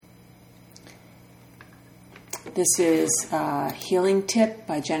This is a healing tip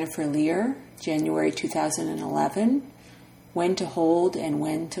by Jennifer Lear, January 2011, When to Hold and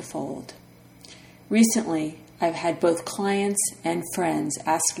When to Fold. Recently, I've had both clients and friends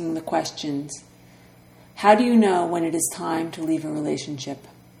asking the questions, how do you know when it is time to leave a relationship?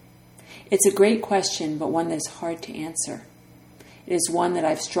 It's a great question, but one that is hard to answer. It is one that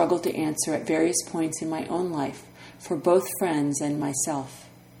I've struggled to answer at various points in my own life for both friends and myself.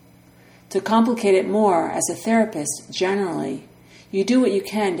 To complicate it more, as a therapist, generally, you do what you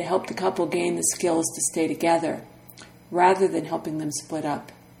can to help the couple gain the skills to stay together, rather than helping them split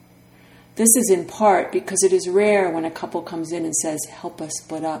up. This is in part because it is rare when a couple comes in and says, help us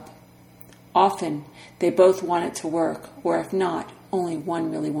split up. Often, they both want it to work, or if not, only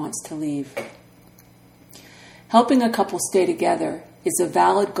one really wants to leave. Helping a couple stay together is a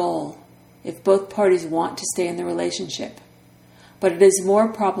valid goal if both parties want to stay in the relationship. But it is more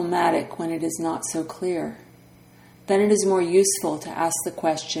problematic when it is not so clear. Then it is more useful to ask the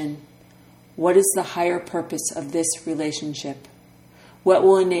question, what is the higher purpose of this relationship? What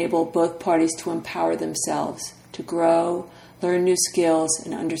will enable both parties to empower themselves, to grow, learn new skills,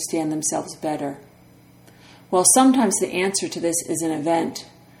 and understand themselves better? Well, sometimes the answer to this is an event,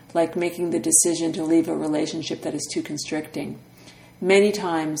 like making the decision to leave a relationship that is too constricting. Many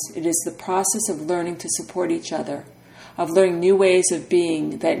times it is the process of learning to support each other, of learning new ways of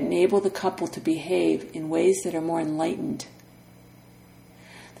being that enable the couple to behave in ways that are more enlightened.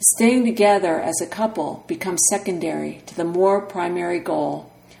 The staying together as a couple becomes secondary to the more primary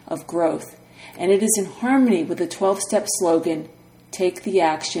goal of growth, and it is in harmony with the 12-step slogan, take the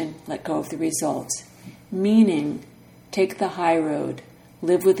action, let go of the results, meaning take the high road,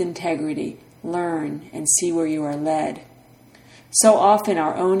 live with integrity, learn, and see where you are led. So often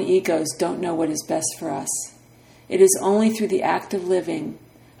our own egos don't know what is best for us. It is only through the act of living,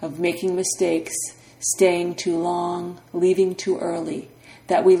 of making mistakes, staying too long, leaving too early,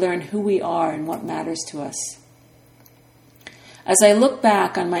 that we learn who we are and what matters to us. As I look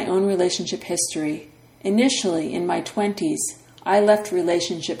back on my own relationship history, initially in my 20s, I left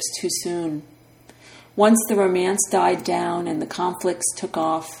relationships too soon. Once the romance died down and the conflicts took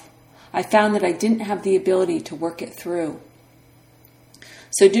off, I found that I didn't have the ability to work it through.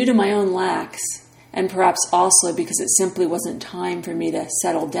 So due to my own lacks, and perhaps also because it simply wasn't time for me to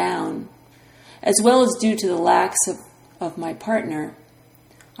settle down, as well as due to the lacks of my partner,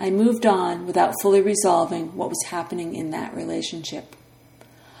 I moved on without fully resolving what was happening in that relationship.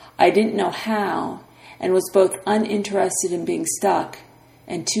 I didn't know how, and was both uninterested in being stuck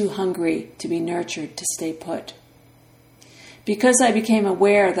and too hungry to be nurtured to stay put. Because I became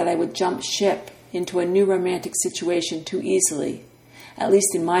aware that I would jump ship into a new romantic situation too easily, at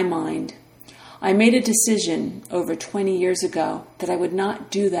least in my mind, I made a decision over 20 years ago that I would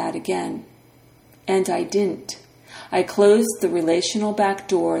not do that again. And I didn't. I closed the relational back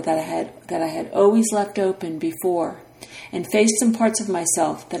door that I had always left open before and faced some parts of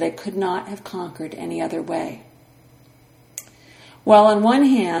myself that I could not have conquered any other way. While on one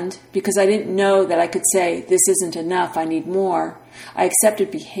hand, because I didn't know that I could say, this isn't enough, I need more, I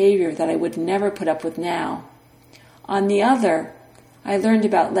accepted behavior that I would never put up with now. On the other, I learned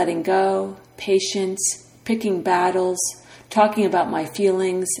about letting go, patience, picking battles, talking about my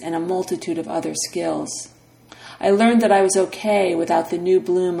feelings, and a multitude of other skills. I learned that I was okay without the new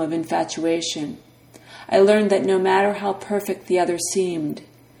bloom of infatuation. I learned that no matter how perfect the other seemed,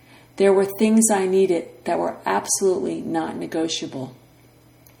 there were things I needed that were absolutely not negotiable.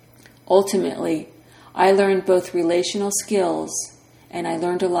 Ultimately, I learned both relational skills and I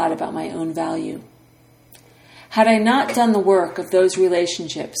learned a lot about my own value. Had I not done the work of those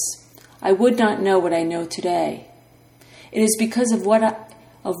relationships, I would not know what I know today. It is because of what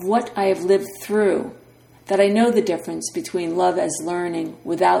I have lived through that I know the difference between love as learning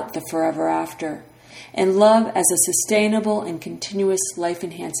without the forever after, and love as a sustainable and continuous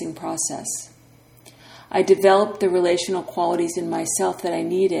life-enhancing process. I developed the relational qualities in myself that I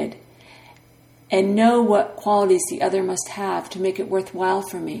needed, and know what qualities the other must have to make it worthwhile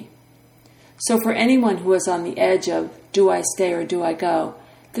for me. So for anyone who is on the edge of, do I stay or do I go,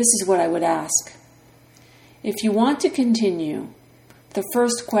 this is what I would ask. If you want to continue, the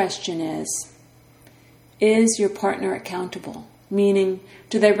first question is your partner accountable? Meaning,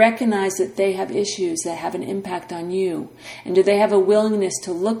 do they recognize that they have issues that have an impact on you? And do they have a willingness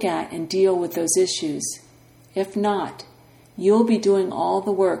to look at and deal with those issues? If not, you'll be doing all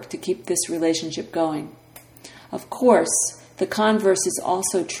the work to keep this relationship going. Of course, the converse is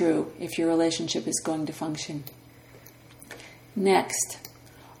also true if your relationship is going to function. Next,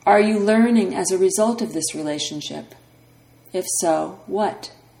 are you learning as a result of this relationship? If so,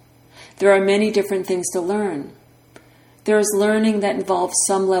 what? There are many different things to learn. There is learning that involves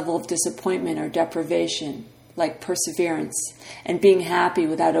some level of disappointment or deprivation, like perseverance and being happy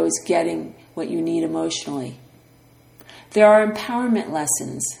without always getting what you need emotionally. There are empowerment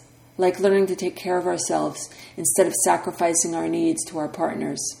lessons, like learning to take care of ourselves instead of sacrificing our needs to our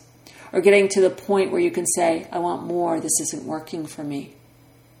partners, or getting to the point where you can say, I want more, this isn't working for me.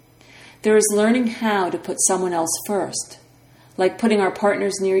 There is learning how to put someone else first, like putting our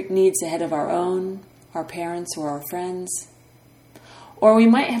partner's needs ahead of our own, our parents or our friends. Or we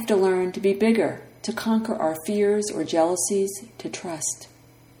might have to learn to be bigger, to conquer our fears or jealousies, to trust.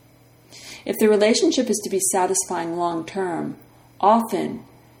 If the relationship is to be satisfying long term, often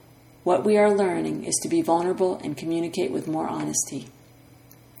what we are learning is to be vulnerable and communicate with more honesty.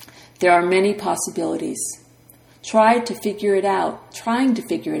 There are many possibilities. Trying to figure it out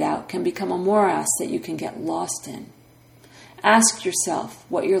can become a morass that you can get lost in. Ask yourself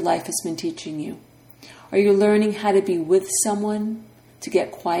what your life has been teaching you. Are you learning how to be with someone, to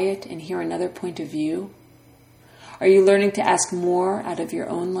get quiet and hear another point of view? Are you learning to ask more out of your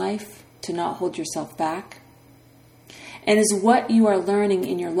own life, to not hold yourself back? And is what you are learning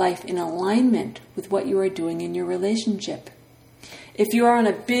in your life in alignment with what you are doing in your relationship? If you are on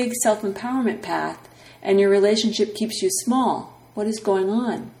a big self-empowerment path and your relationship keeps you small, what is going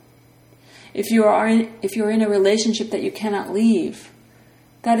on? If you are in a relationship that you cannot leave,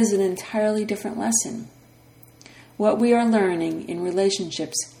 that is an entirely different lesson. What we are learning in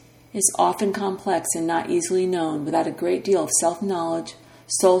relationships is often complex and not easily known without a great deal of self-knowledge,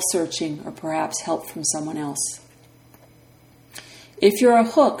 soul-searching, or perhaps help from someone else. If you are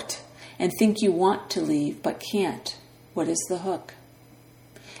hooked and think you want to leave but can't, what is the hook?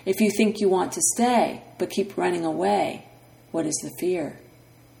 If you think you want to stay but keep running away, what is the fear?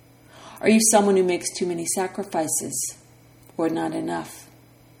 Are you someone who makes too many sacrifices or not enough?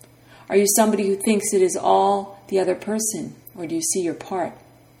 Are you somebody who thinks it is all the other person, or do you see your part?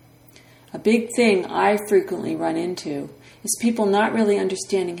 A big thing I frequently run into is people not really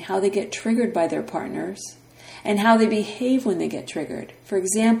understanding how they get triggered by their partners and how they behave when they get triggered. For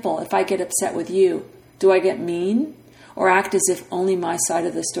example, if I get upset with you, do I get mean or act as if only my side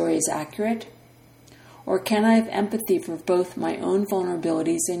of the story is accurate? Or can I have empathy for both my own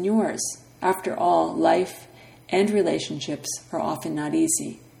vulnerabilities and yours? After all, life and relationships are often not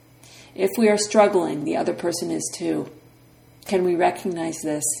easy. If we are struggling, the other person is too. Can we recognize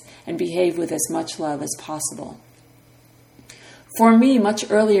this and behave with as much love as possible? For me,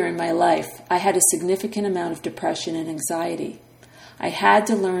 much earlier in my life, I had a significant amount of depression and anxiety. I had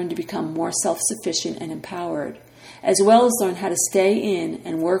to learn to become more self-sufficient and empowered, as well as learn how to stay in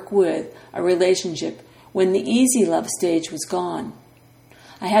and work with a relationship when the easy love stage was gone.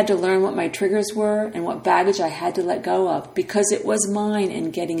 I had to learn what my triggers were and what baggage I had to let go of because it was mine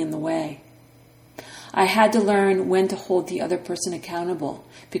and getting in the way. I had to learn when to hold the other person accountable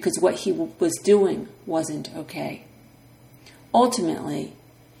because what he was doing wasn't okay. Ultimately,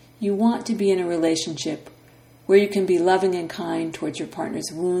 you want to be in a relationship where you can be loving and kind towards your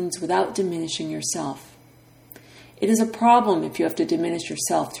partner's wounds without diminishing yourself. It is a problem if you have to diminish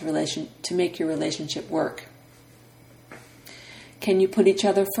yourself to make your relationship work. Can you put each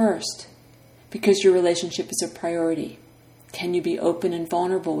other first because your relationship is a priority? Can you be open and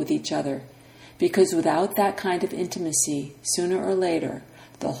vulnerable with each other? Because without that kind of intimacy, sooner or later,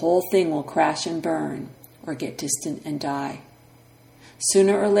 the whole thing will crash and burn or get distant and die.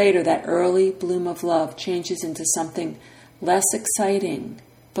 Sooner or later, that early bloom of love changes into something less exciting,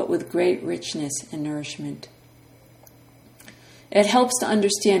 but with great richness and nourishment. It helps to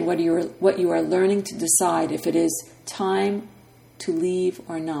understand what you are learning to decide if it is time to leave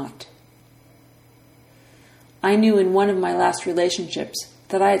or not. I knew in one of my last relationships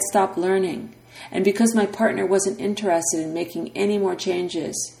that I had stopped learning, and because my partner wasn't interested in making any more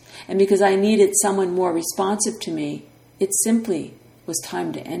changes, and because I needed someone more responsive to me, it simply was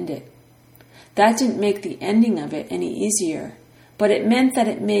time to end it. That didn't make the ending of it any easier, but it meant that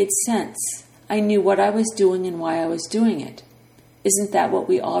it made sense. I knew what I was doing and why I was doing it. Isn't that what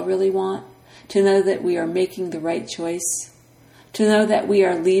we all really want? To know that we are making the right choice? To know that we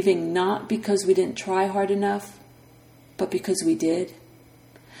are leaving not because we didn't try hard enough, but because we did?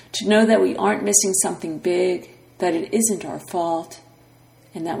 To know that we aren't missing something big, that it isn't our fault,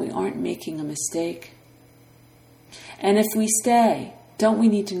 and that we aren't making a mistake? And if we stay, don't we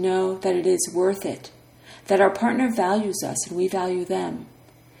need to know that it is worth it? That our partner values us and we value them?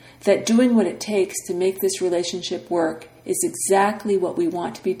 That doing what it takes to make this relationship work is exactly what we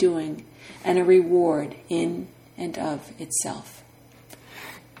want to be doing and a reward in and of itself.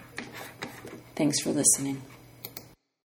 Thanks for listening.